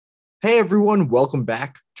Hey everyone, welcome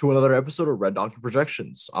back to another episode of Red Donkey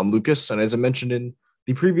Projections. I'm Lucas, and as I mentioned in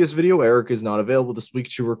the previous video, Eric is not available this week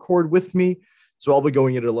to record with me, so I'll be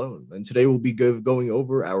going it alone. And today we'll be going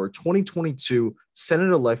over our 2022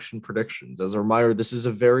 Senate election predictions. As a reminder, this is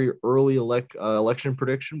a very early election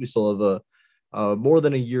prediction. We still have more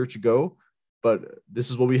than a year to go, but this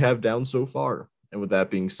is what we have down so far. And with that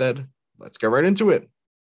being said, let's get right into it.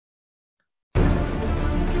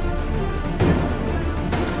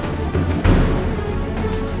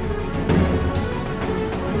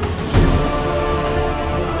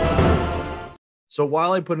 So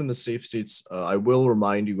while I put in the safe states, I will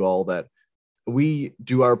remind you all that we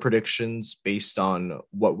do our predictions based on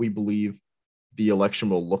what we believe the election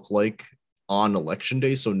will look like on election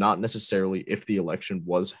day. So not necessarily if the election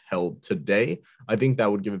was held today. I think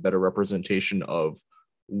that would give a better representation of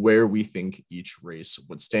where we think each race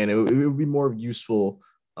would stand. It would be more useful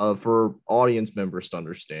for audience members to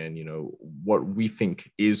understand, what we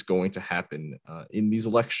think is going to happen in these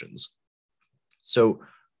elections. So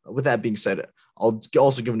with that being said, I'll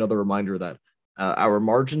also give another reminder that our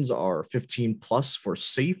margins are 15 plus for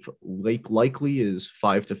safe. Likely is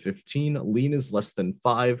 5 to 15. Lean is less than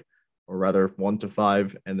 5, or rather 1 to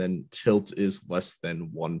 5. And then tilt is less than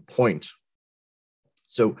 1 point.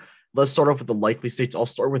 So let's start off with the likely states. I'll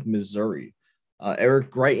start with Missouri. Eric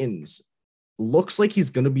Greitens looks like he's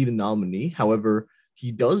going to be the nominee. However,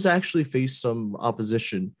 he does actually face some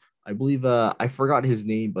opposition. I believe I forgot his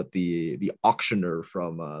name, but the auctioneer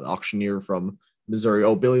from Missouri.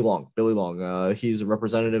 Oh, Billy Long. He's a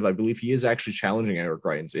representative. I believe he is actually challenging Eric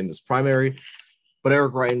Greitens in this primary. But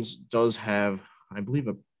Eric Greitens does have, I believe,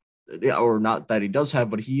 or not that he does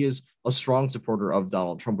have, but he is a strong supporter of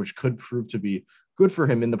Donald Trump, which could prove to be good for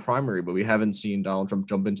him in the primary. But we haven't seen Donald Trump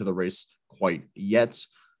jump into the race quite yet.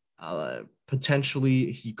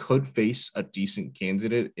 Potentially, he could face a decent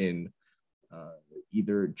candidate in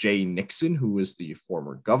either Jay Nixon, who is the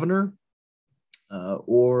former governor,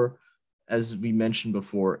 or, as we mentioned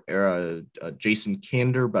before, Jason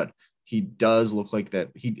Kander, but it does look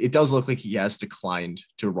like he has declined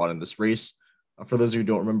to run in this race. For those of you who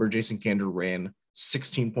don't remember, Jason Kander ran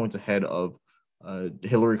 16 points ahead of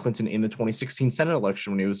Hillary Clinton in the 2016 Senate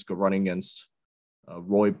election when he was running against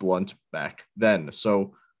Roy Blunt back then.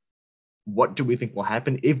 So what do we think will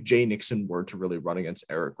happen if Jay Nixon were to really run against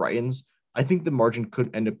Eric Greitens? I think the margin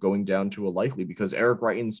could end up going down to a likely, because Eric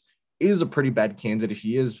Greitens is a pretty bad candidate.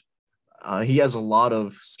 He has a lot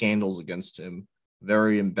of scandals against him,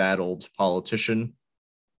 very embattled politician,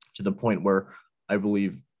 to the point where I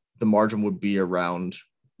believe the margin would be around,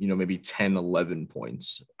 maybe 10, 11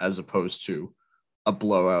 points, as opposed to a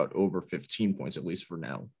blowout over 15 points, at least for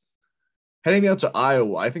now. Heading out to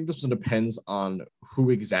Iowa, I think this one depends on who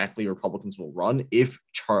exactly Republicans will run. If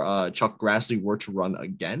Chuck Grassley were to run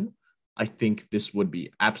again, I think this would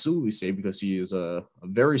be absolutely safe because he is a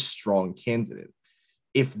very strong candidate.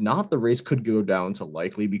 If not, the race could go down to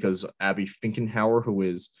likely because Abby Finkenauer, who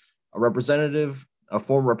is a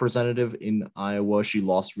former representative in Iowa, she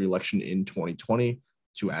lost re-election in 2020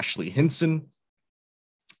 to Ashley Hinson.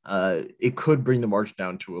 It could bring the margin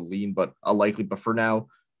down to a lean, but a likely. But for now,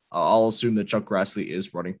 I'll assume that Chuck Grassley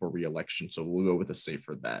is running for re-election, so we'll go with a safe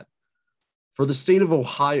for that. For the state of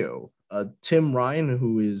Ohio, Tim Ryan,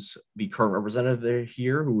 who is the current representative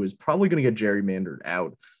here, who is probably going to get gerrymandered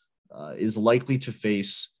out, is likely to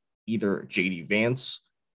face either J.D. Vance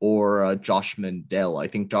or Josh Mandel. I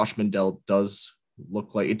think Josh Mandel does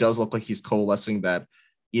look like he's coalescing that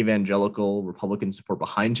evangelical Republican support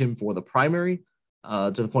behind him for the primary,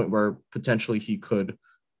 to the point where potentially he could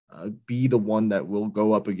be the one that will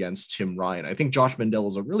go up against Tim Ryan. I think Josh Mandel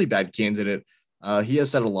is a really bad candidate. He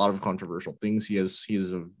has said a lot of controversial things. He is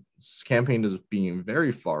campaigned as being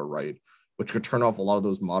very far right, which could turn off a lot of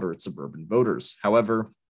those moderate suburban voters.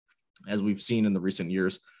 However, as we've seen in the recent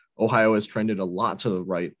years, Ohio has trended a lot to the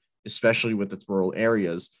right, especially with its rural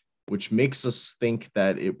areas, which makes us think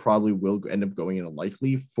that it probably will end up going in a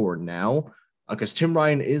likely for now, because Tim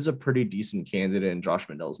Ryan is a pretty decent candidate and Josh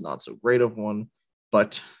Mandel is not so great of one.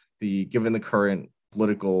 But given the current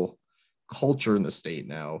political culture in the state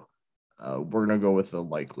now, we're going to go with the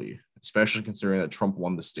likely, especially considering that Trump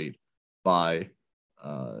won the state by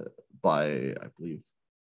I believe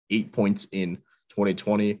 8 points in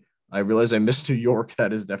 2020. I realize I missed New York.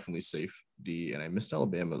 That is definitely safe D, and I missed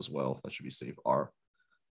Alabama as well. That should be safe R.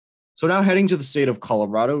 So now heading to the state of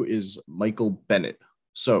Colorado is Michael Bennet.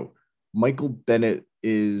 So Michael Bennet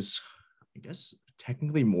is, I guess,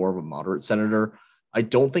 technically more of a moderate senator. I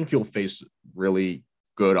don't think he'll face really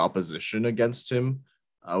good opposition against him.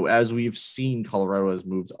 As we've seen, Colorado has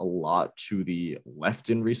moved a lot to the left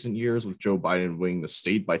in recent years, with Joe Biden winning the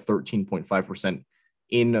state by 13.5%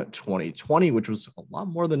 in 2020, which was a lot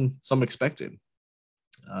more than some expected.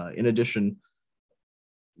 In addition,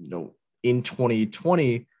 in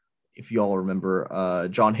 2020, if you all remember,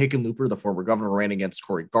 John Hickenlooper, the former governor, ran against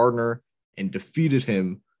Cory Gardner and defeated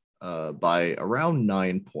him by around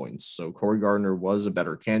 9 points. So Cory Gardner was a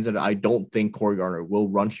better candidate. I don't think Cory Gardner will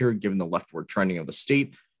run here, given the leftward trending of the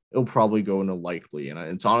state. It'll probably go into likely, and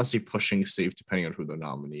it's honestly pushing safe depending on who the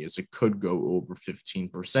nominee is. It could go over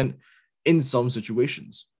 15% in some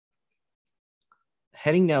situations.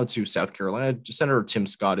 Heading now to South Carolina, Senator Tim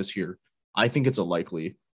Scott is here. I think it's a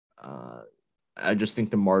likely. I just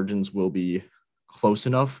think the margins will be close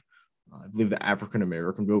enough. I believe the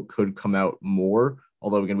African-American vote could come out more,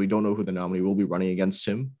 although, again, we don't know who the nominee will be running against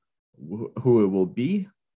him, who it will be.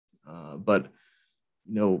 But,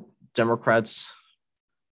 Democrats,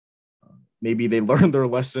 maybe they learned their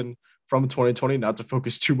lesson from 2020 not to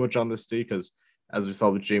focus too much on the state, because as we saw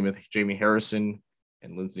with Jamie Harrison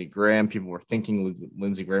and Lindsey Graham, people were thinking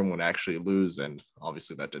Lindsey Graham would actually lose, and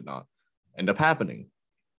obviously that did not end up happening.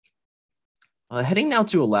 Heading now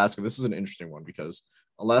to Alaska, this is an interesting one because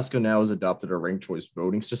Alaska now has adopted a ranked choice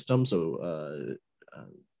voting system. So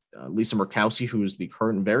Lisa Murkowski, who is the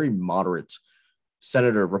current very moderate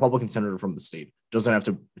Republican senator from the state, does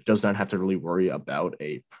not have to really worry about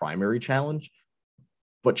a primary challenge,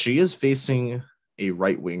 but she is facing a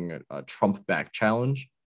right-wing Trump-backed challenge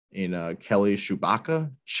in Kelly Tshibaka.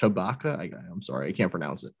 I'm sorry, I can't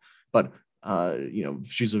pronounce it, but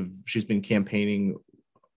she's been campaigning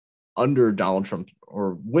under Donald Trump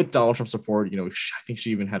or with Donald Trump support. I think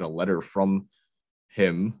she even had a letter from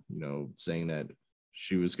him, saying that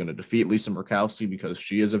she was going to defeat Lisa Murkowski because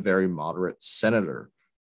she is a very moderate senator.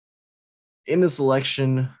 In this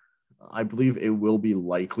election, I believe it will be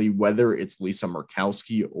likely, whether it's Lisa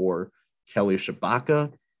Murkowski or Kelly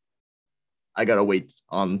Tshibaka. I got to wait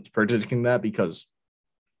on predicting that because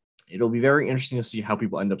it'll be very interesting to see how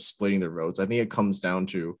people end up splitting their votes. I think it comes down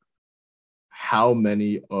to how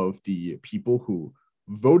many of the people who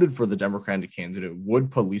voted for the Democratic candidate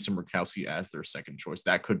would put Lisa Murkowski as their second choice.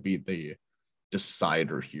 That could be the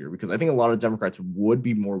decider here, because I think a lot of Democrats would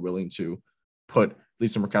be more willing to put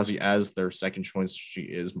Lisa Murkowski as their second choice. She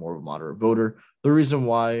is more of a moderate voter. The reason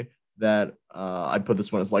why that I put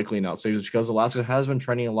this one as likely and outside is because Alaska has been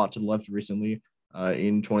trending a lot to the left recently.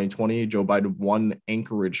 In 2020, Joe Biden won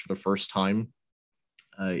Anchorage for the first time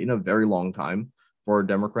in a very long time for a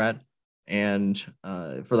Democrat. And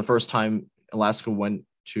for the first time, Alaska went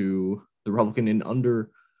to the Republican in under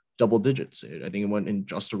double digits. I think it went in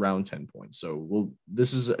just around 10 points. So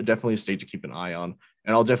this is definitely a state to keep an eye on.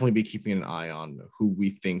 And I'll definitely be keeping an eye on who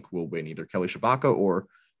we think will win, either Kelly Tshibaka or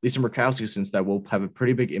Lisa Murkowski, since that will have a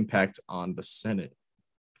pretty big impact on the Senate.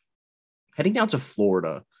 Heading down to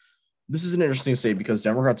Florida, this is an interesting state because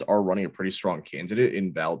Democrats are running a pretty strong candidate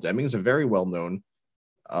in Val Demings, a very well-known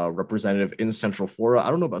representative in Central Florida. I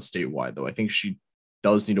don't know about statewide, though. I think she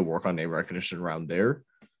does need to work on name recognition around there.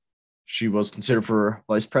 She was considered for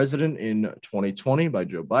vice president in 2020 by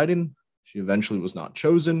Joe Biden. She eventually was not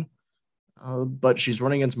chosen, but she's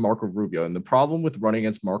running against Marco Rubio. And the problem with running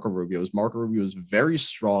against Marco Rubio is very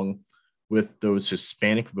strong with those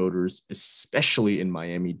Hispanic voters, especially in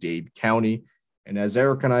Miami-Dade County. And as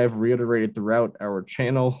Eric and I have reiterated throughout our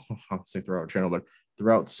channel, I'll say throughout our channel, but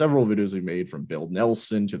throughout several videos we made, from Bill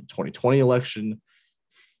Nelson to the 2020 election,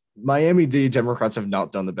 Miami-Dade Democrats have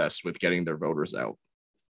not done the best with getting their voters out.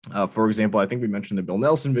 For example, I think we mentioned the Bill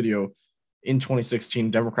Nelson video. In 2016,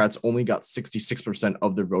 Democrats only got 66%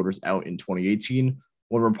 of their voters out in 2018,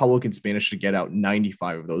 when Republicans managed to get out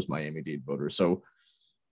 95 of those Miami-Dade voters. So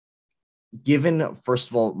given, first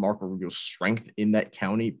of all, Marco Rubio's strength in that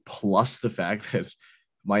county, plus the fact that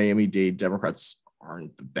Miami-Dade Democrats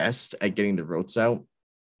aren't the best at getting their votes out,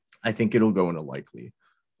 I think it'll go into likely.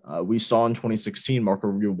 We saw in 2016, Marco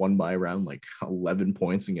Rubio won by around 11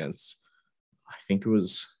 points against, I think it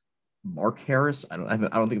was Mark Harris. I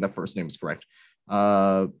don't think that first name is correct.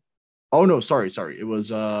 Sorry. It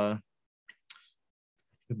was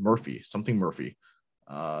Murphy.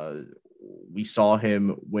 We saw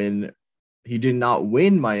him win. He did not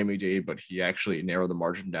win Miami-Dade, but he actually narrowed the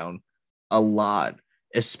margin down a lot,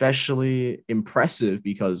 especially impressive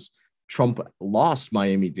because Trump lost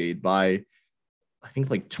Miami-Dade by, I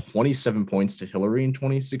think, 27 points to Hillary in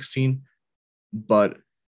 2016, but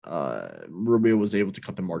Rubio was able to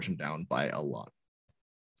cut the margin down by a lot.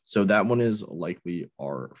 So that one is likely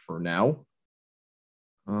R for now.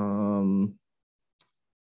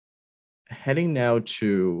 Heading now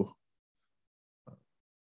to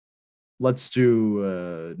let's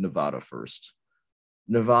do Nevada first.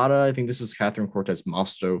 Nevada, I think this is Catherine Cortez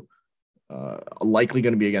Masto, likely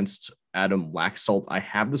going to be against Adam Laxalt. I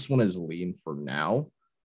have this one as lean for now.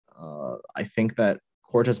 I think that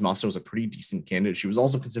Cortez Masto is a pretty decent candidate. She was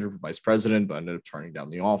also considered for vice president, but ended up turning down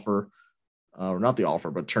the offer, or not the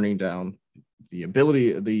offer, but turning down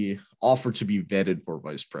the offer to be vetted for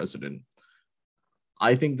vice president.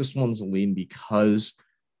 I think this one's lean because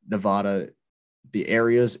Nevada, the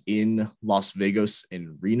areas in Las Vegas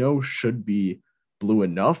and Reno should be blue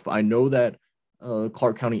enough. I know that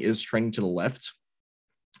Clark County is trending to the left,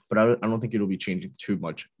 but I don't think it'll be changing too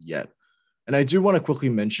much yet. And I do want to quickly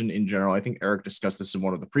mention in general, I think Eric discussed this in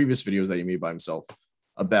one of the previous videos that he made by himself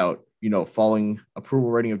about, falling approval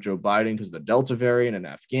rating of Joe Biden because of the Delta variant in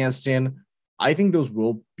Afghanistan. I think those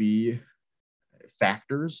will be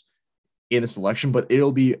factors in this election, but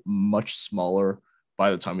it'll be much smaller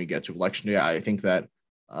by the time we get to election day. I think that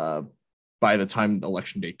by the time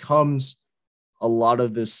election day comes, a lot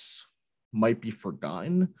of this might be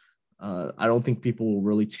forgotten. I don't think people will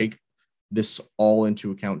really take this all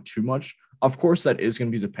into account too much. Of course, that is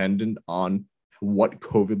going to be dependent on what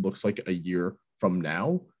COVID looks like a year from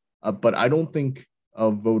now. But I don't think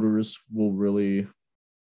voters will really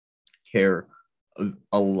care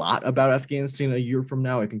a lot about Afghanistan a year from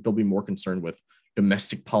now. I think they'll be more concerned with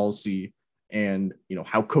domestic policy and,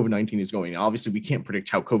 how COVID-19 is going. Obviously, we can't predict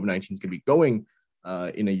how COVID-19 is going to be going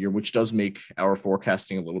in a year, which does make our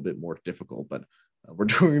forecasting a little bit more difficult, but we're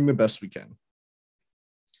doing the best we can.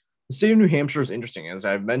 The state of New Hampshire is interesting. As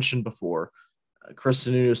I've mentioned before,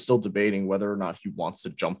 Kristen is still debating whether or not he wants to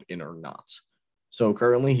jump in or not. So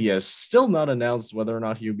currently he has still not announced whether or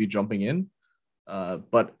not he will be jumping in.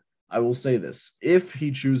 But I will say this, if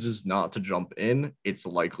he chooses not to jump in, it's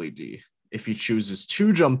likely D. If he chooses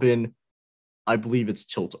to jump in, I believe it's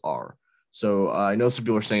tilt R. So I know some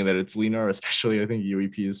people are saying that it's lean R, especially I think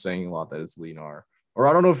UEP is saying a lot that it's lean R. Or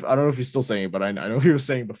I don't know if he's still saying it, but I know he was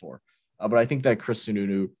saying before. But I think that Chris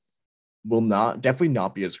Sununu will definitely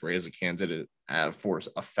not be as great as a candidate for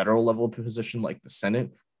a federal level position like the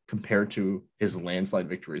Senate compared to his landslide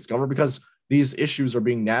victory as governor, because these issues are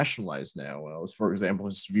being nationalized now. As for example,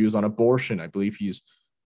 his views on abortion, I believe he's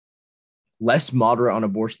less moderate on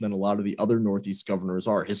abortion than a lot of the other Northeast governors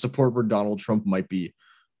are. His support for Donald Trump might be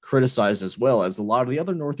criticized as well, as a lot of the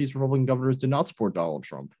other Northeast Republican governors did not support Donald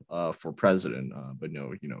Trump for president, but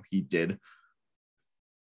no, he did.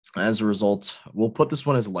 As a result, we'll put this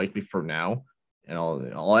one as likely for now, and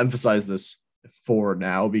I'll emphasize this for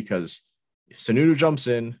now because if Sununu jumps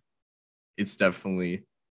in, it's definitely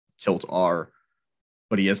tilt R,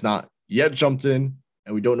 but he has not yet jumped in,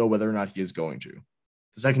 and we don't know whether or not he is going to.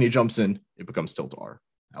 The second he jumps in, it becomes tilt R,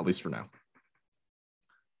 at least for now.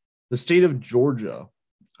 The state of Georgia,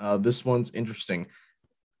 this one's interesting.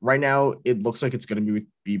 Right now, it looks like it's going to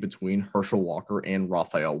be between Herschel Walker and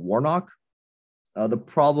Raphael Warnock. The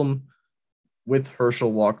problem with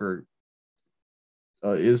Herschel Walker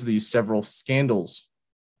is the several scandals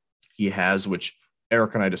he has, which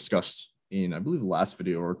Eric and I discussed in, I believe, the last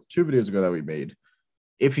video or 2 videos ago that we made.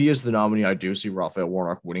 If he is the nominee, I do see Raphael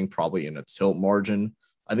Warnock winning probably in a tilt margin.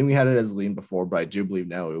 I think we had it as lean before, but I do believe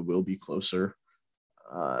now it will be closer.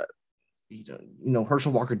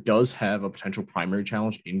 Herschel Walker does have a potential primary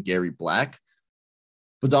challenge in Gary Black,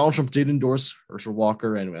 but Donald Trump did endorse Herschel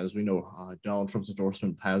Walker, and as we know, Donald Trump's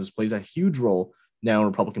endorsement plays a huge role now in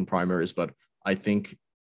Republican primaries. But I think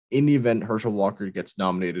in the event Herschel Walker gets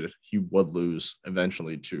nominated, he would lose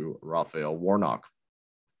eventually to Raphael Warnock.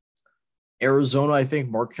 Arizona, I think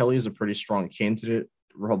Mark Kelly is a pretty strong candidate.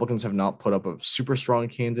 Republicans have not put up a super strong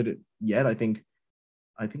candidate yet. I think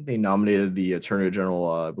they nominated the Attorney General,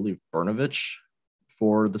 I believe, Brnovich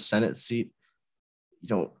for the Senate seat.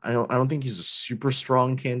 I don't think he's a super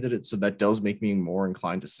strong candidate, so that does make me more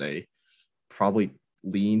inclined to say probably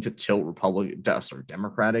lean to tilt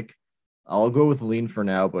Democratic. I'll go with lean for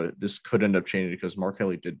now, but this could end up changing because Mark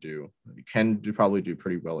Kelly can probably do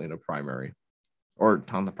pretty well in a primary, or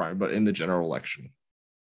not the primary, but in the general election.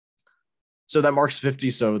 So that marks 50.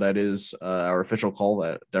 So that is our official call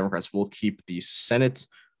that Democrats will keep the Senate.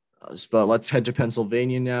 But let's head to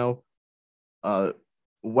Pennsylvania now.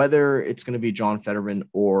 Whether it's going to be John Fetterman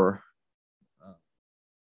or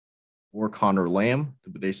Connor Lamb,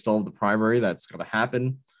 they still have the primary that's going to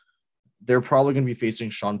happen. They're probably going to be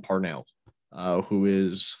facing Sean Parnell, who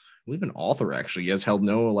is, I believe, an author, actually. He has held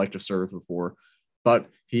no elective service before, but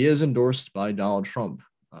he is endorsed by Donald Trump.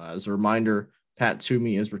 As a reminder, Pat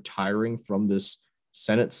Toomey is retiring from this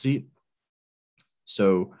Senate seat.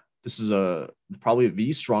 So this is probably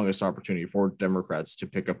the strongest opportunity for Democrats to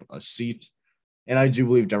pick up a seat. And I do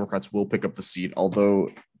believe Democrats will pick up the seat, although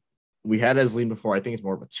we had as lean before. I think it's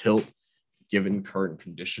more of a tilt given current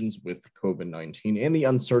conditions with COVID-19 and the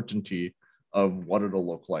uncertainty of what it'll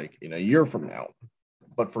look like in a year from now.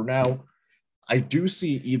 But for now, I do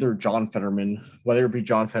see either John Fetterman, whether it be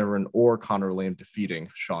John Fetterman or Connor Lamb, defeating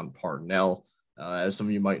Sean Parnell. As some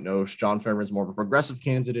of you might know, John Fetterman is more of a progressive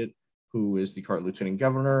candidate who is the current lieutenant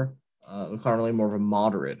governor. Connor Lamb more of a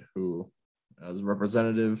moderate who is a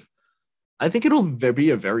representative. I think it'll be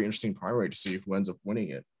a very interesting primary to see who ends up winning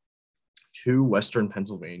it. Two Western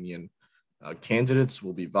Pennsylvanian candidates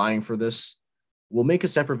will be vying for this. We'll make a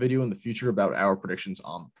separate video in the future about our predictions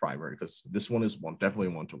on the primary because this one is definitely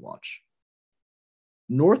one to watch.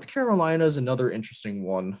 North Carolina is another interesting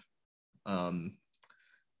one.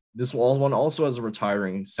 This one also has a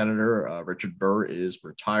retiring senator. Richard Burr is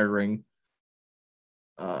retiring.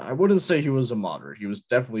 I wouldn't say he was a moderate. He was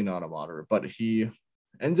definitely not a moderate, but he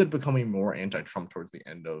ended up becoming more anti-Trump towards the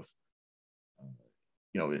end of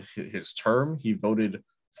his term. He voted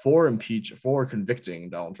for convicting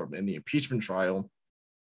Donald Trump in the impeachment trial,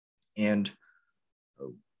 and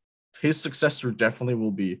his successor definitely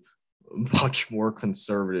will be much more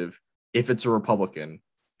conservative if it's a Republican,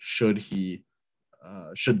 should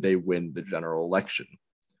they win the general election.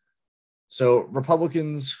 So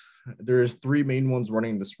Republicans, there's three main ones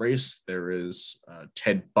running this race. There is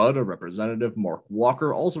Ted Budd, a representative, Mark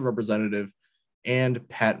Walker, also representative, and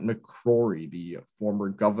Pat McCrory, the former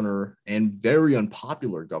governor and very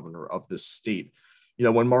unpopular governor of this state.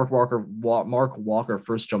 When Mark Walker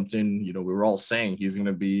first jumped in, we were all saying he's going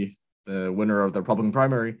to be the winner of the Republican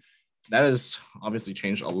primary. That has obviously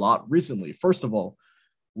changed a lot recently. First of all,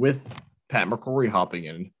 with Pat McCrory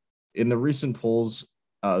hopping in the recent polls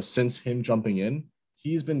since him jumping in,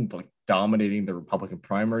 he's been dominating the Republican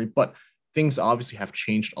primary, but things obviously have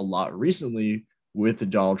changed a lot recently with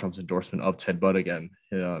Donald Trump's endorsement of Ted Budd again.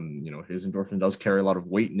 His endorsement does carry a lot of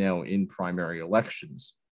weight now in primary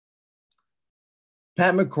elections.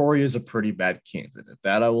 Pat McCrory is a pretty bad candidate.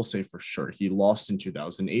 That I will say for sure. He lost in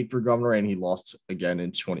 2008 for governor, and he lost again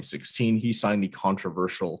in 2016. He signed the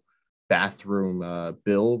controversial bathroom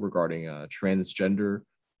bill regarding transgender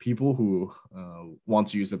people who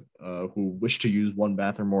who wish to use one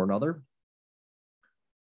bathroom or another.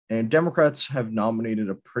 And Democrats have nominated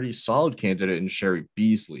a pretty solid candidate in Sherry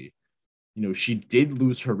Beasley. She did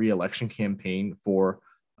lose her re-election campaign for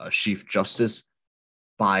Chief Justice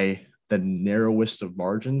by the narrowest of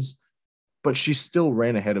margins, but she still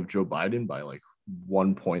ran ahead of Joe Biden by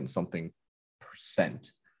 1 point something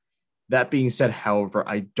percent. That being said, however,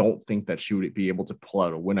 I don't think that she would be able to pull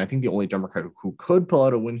out a win. I think the only Democrat who could pull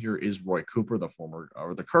out a win here is Roy Cooper,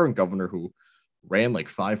 the current governor, who ran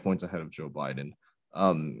 5 points ahead of Joe Biden.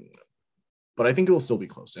 But I think it will still be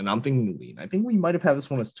close, and I'm thinking lean. I think we might have had this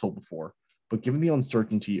one as tilt before, but given the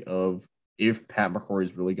uncertainty of if Pat McCrory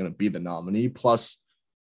is really going to be the nominee, plus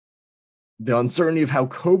the uncertainty of how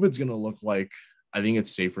COVID's going to look like, I think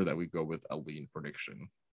it's safer that we go with a lean prediction.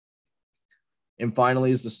 And finally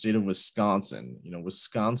is the state of Wisconsin.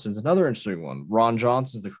 Wisconsin's another interesting one. Ron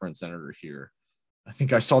Johnson is the current senator here. I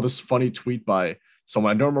think I saw this funny tweet by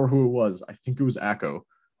someone. I don't remember who it was. I think it was Acco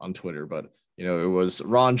on Twitter, but it was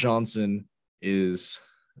Ron Johnson is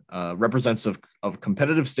represents of a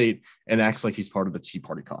competitive state and acts like he's part of the Tea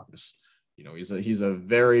Party caucus. He's a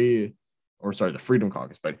very, or sorry, the Freedom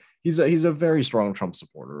Caucus, but he's a very strong Trump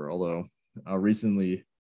supporter. Although recently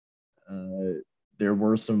there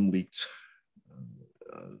were some leaked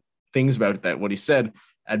things about that, what he said,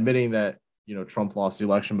 admitting that Trump lost the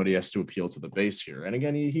election, but he has to appeal to the base here. And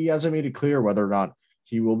again, he hasn't made it clear whether or not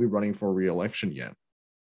he will be running for re-election yet.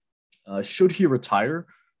 Should he retire,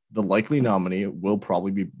 the likely nominee will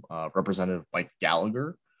probably be Representative Mike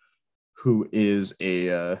Gallagher, who is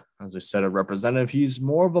as I said, a representative. He's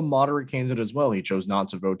more of a moderate candidate as well. He chose not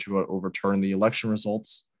to vote to overturn the election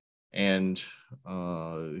results, and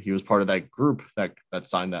he was part of that group that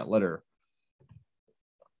signed that letter.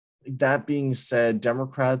 That being said,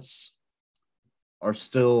 Democrats are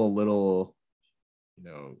still a little,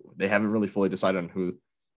 they haven't really fully decided on who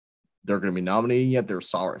they're going to be nominating yet. There's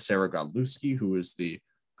Sarah Godlewski, who is the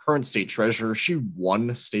current state treasurer. She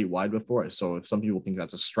won statewide before, so if some people think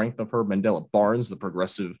that's a strength of her. Mandela Barnes, the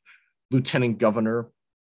progressive lieutenant governor,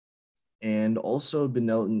 and also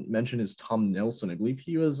been mentioned is Tom Nelson. I believe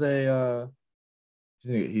he was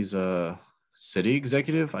he's a city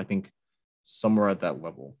executive, I think, somewhere at that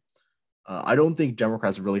level. I don't think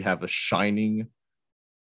Democrats really have a shining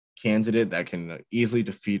candidate that can easily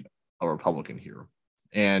defeat a Republican here.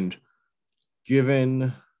 And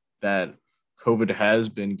given that COVID has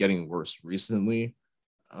been getting worse recently,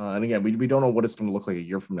 And again, we don't know what it's going to look like a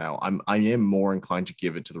year from now. I am more inclined to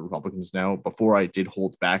give it to the Republicans now. Before I did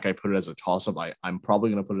hold back, I put it as a toss-up. I'm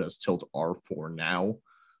probably going to put it as tilt R for now.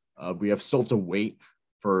 We have still to wait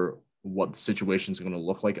for what the situation is going to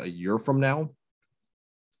look like a year from now.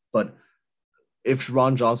 But if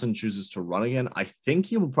Ron Johnson chooses to run again, I think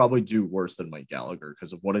he will probably do worse than Mike Gallagher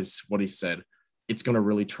because of what he said. It's going to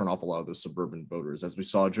really turn off a lot of those suburban voters. As we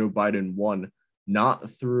saw, Joe Biden won not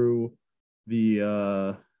through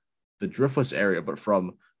the driftless area, but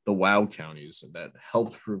from the WOW counties that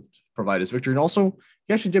helped provide his victory. And also,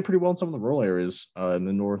 he actually did pretty well in some of the rural areas in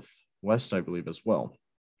the Northwest, I believe, as well.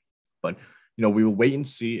 But, we will wait and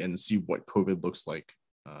see what COVID looks like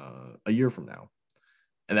a year from now.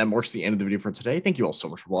 And that marks the end of the video for today. Thank you all so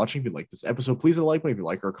much for watching. If you like this episode, please hit a like button. If you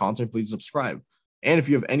like our content, please subscribe. And if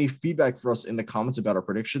you have any feedback for us in the comments about our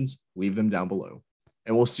predictions, leave them down below.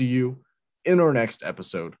 And we'll see you in our next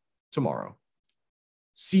episode tomorrow.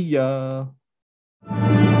 See ya.